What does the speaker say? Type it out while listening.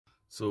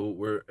So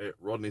we're at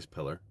Rodney's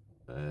pillar.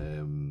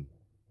 You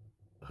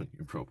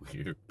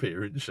probably hear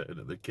parents shouting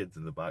at their kids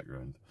in the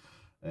background.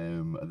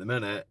 At the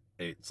minute,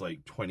 it's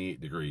like 28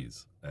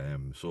 degrees.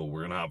 So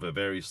we're gonna have a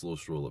very slow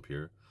stroll up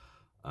here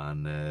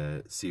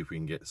and see if we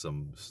can get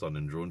some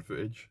stunning drone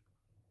footage.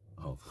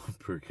 Oh,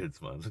 poor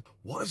kids, man.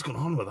 What is going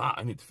on with that?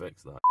 I need to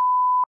fix that.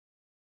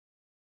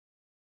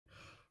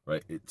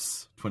 Right,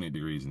 it's 20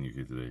 degrees in the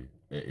UK today.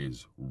 It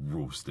is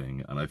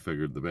roasting, and I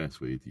figured the best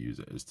way to use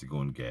it is to go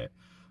and get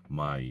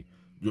my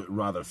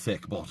rather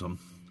thick bottom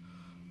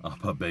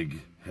up a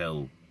big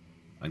hill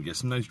and get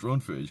some nice drone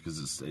footage,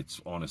 because it's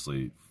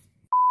honestly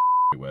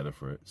weather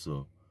for it.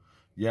 So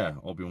yeah,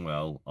 all being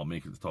well, I'll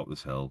make it to the top of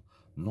this hill.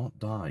 Not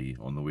die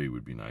on the way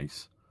would be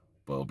nice,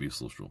 but it'll be a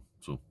slow stroll.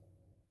 So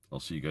I'll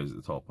see you guys at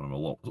the top when I'm a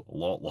lot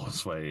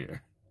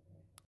sweatier.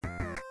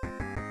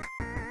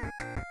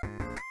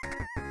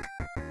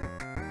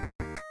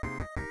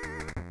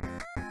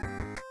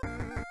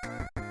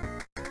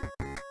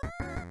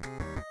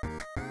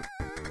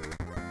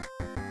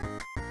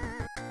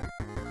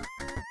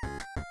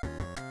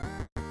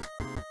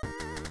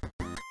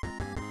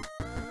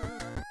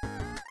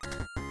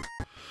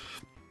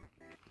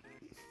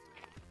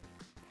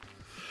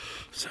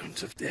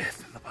 Sounds of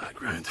death in the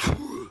background.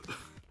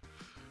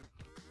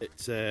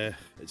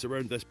 It's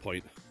around this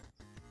point,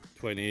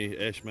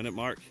 20-ish minute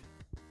mark,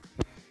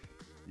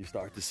 you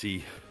start to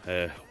see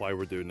why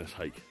we're doing this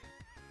hike.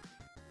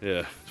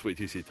 Yeah, let's wait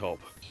till you see top.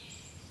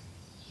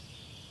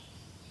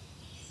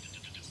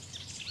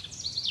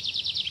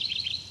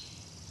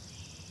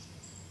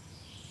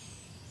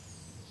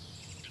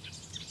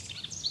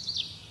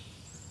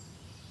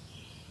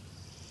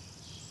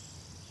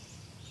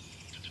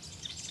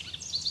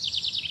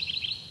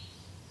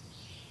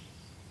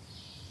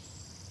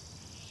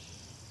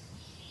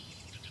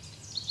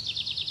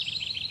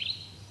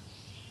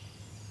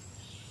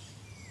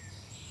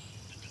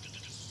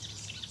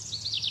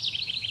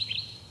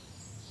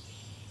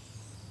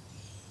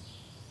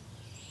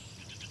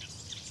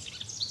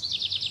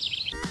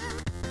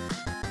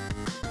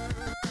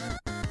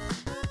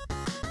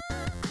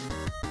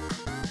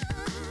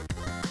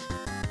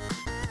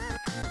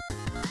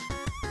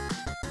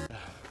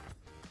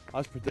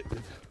 As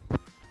predicted,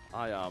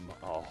 I am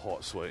a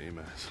hot, sweaty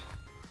mess.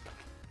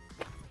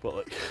 But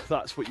like,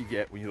 that's what you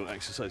get when you don't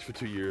exercise for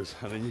 2 years,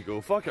 and then you go,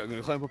 fuck it, I'm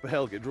gonna climb up a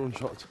hill, get drone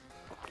shots.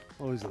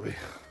 Always the way.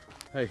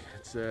 Hey,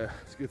 it's a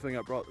good thing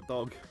I brought the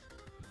dog.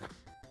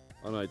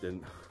 Oh no, I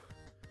didn't.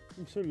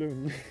 I'm so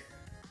lonely.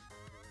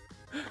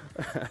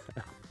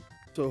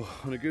 So,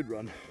 on a good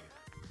run,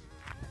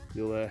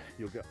 you'll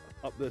get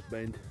up this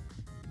bend,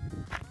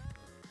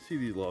 see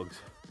these logs,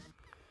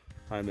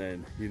 and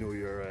then you know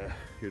you're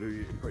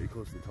pretty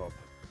close to the top.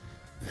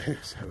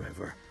 This,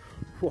 however,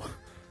 whoa,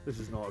 this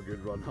is not a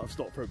good run. I've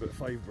stopped for about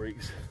 5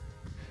 breaks.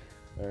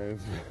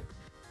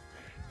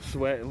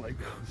 Sweating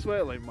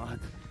like mad,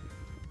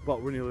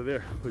 but we're nearly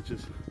there, which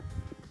is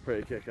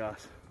pretty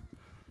kick-ass.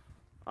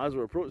 As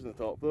we're approaching the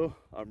top though,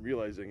 I'm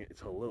realising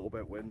it's a little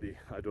bit windy.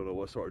 I don't know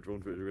what sort of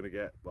drone footage we're going to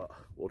get, but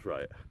we'll try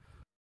it.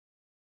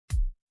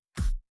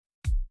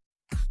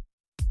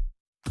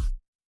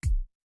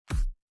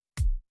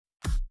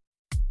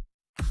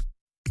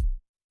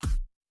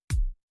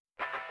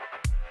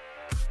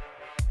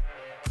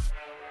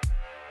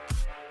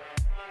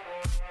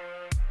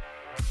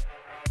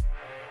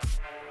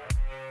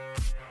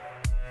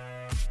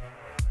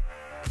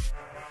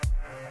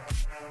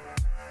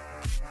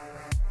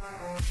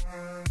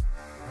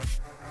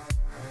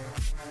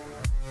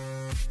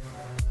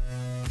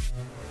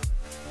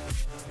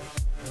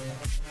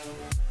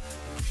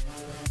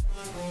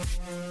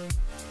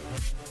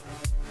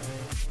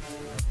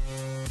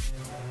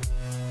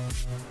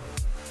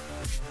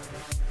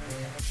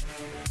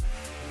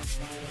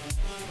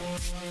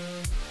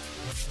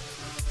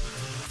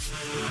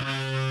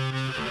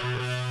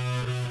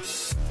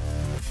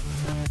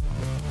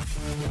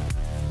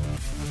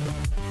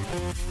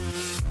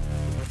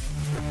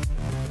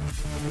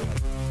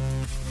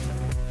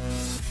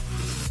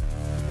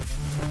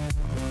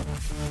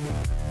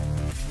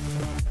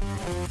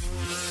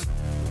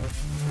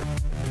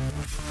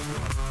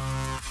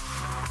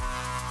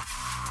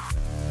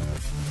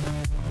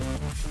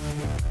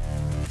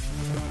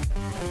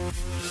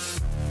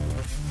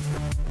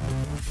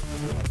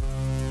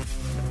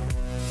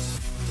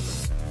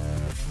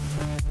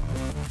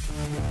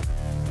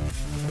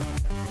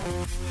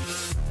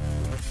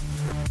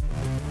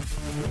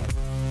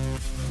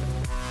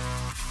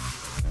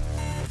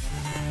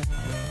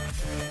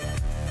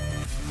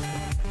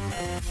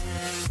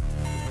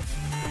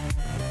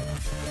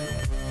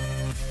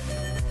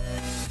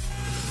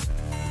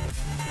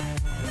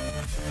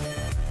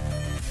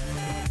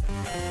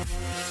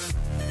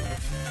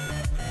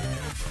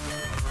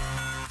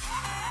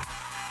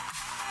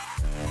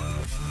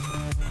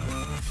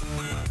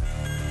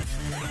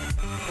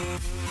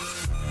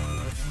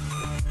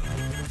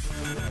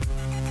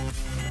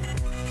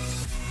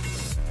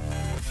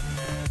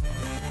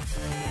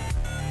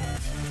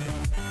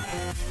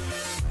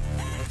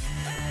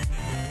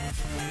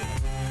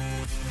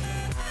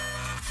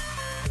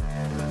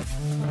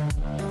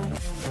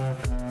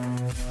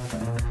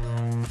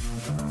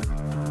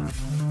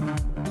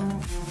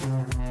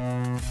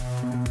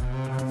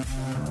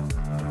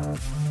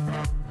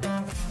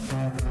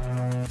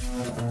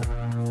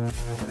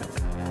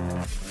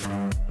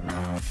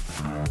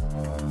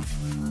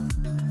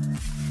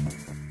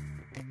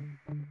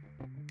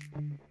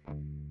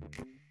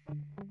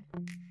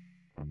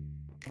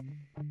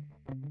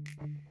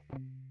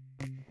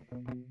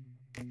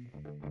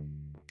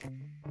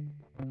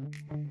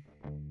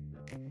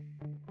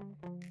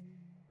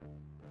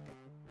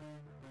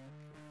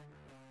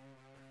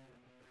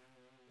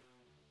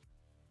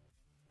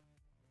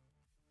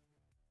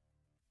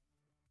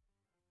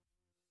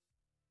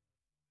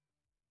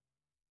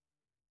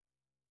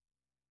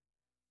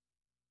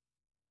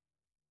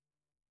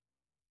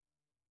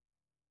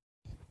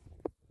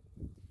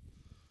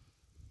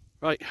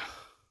 Right,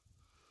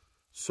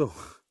 so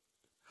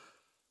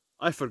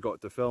I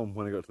forgot to film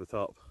when I got to the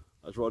top.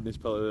 That's Rodney's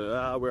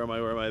pillar. Where am I?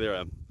 Where am I? There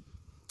I am.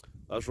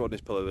 That's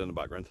Rodney's pillar there in the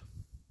background.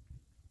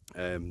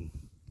 I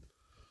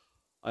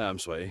am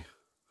sweaty,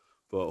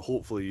 but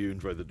hopefully you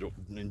enjoyed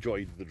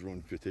the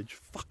drone footage.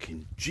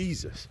 Fucking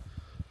Jesus!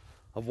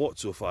 I've walked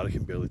so far I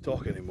can barely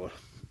talk anymore.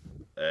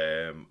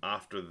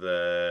 After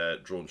the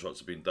drone shots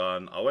had been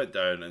done, I went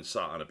down and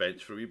sat on a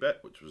bench for a wee bit,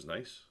 which was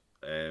nice.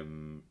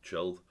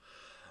 Chilled.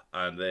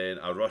 And then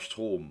I rushed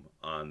home,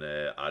 and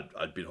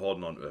I'd been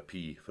holding on to a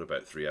pee for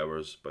about 3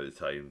 hours by the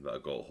time that I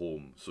got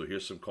home. So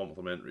here's some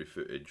complimentary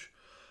footage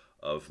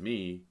of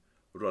me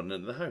running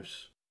into the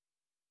house.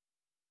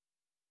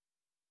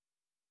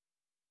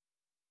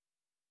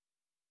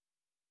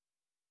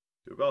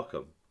 You're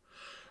welcome.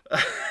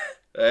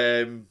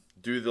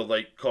 Do the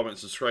like, comment,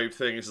 subscribe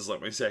thing. This is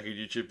like my second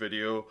YouTube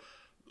video.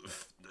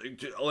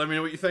 Let me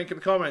know what you think in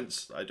the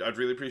comments. I'd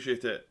really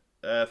appreciate it.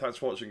 Thanks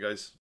for watching,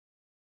 guys.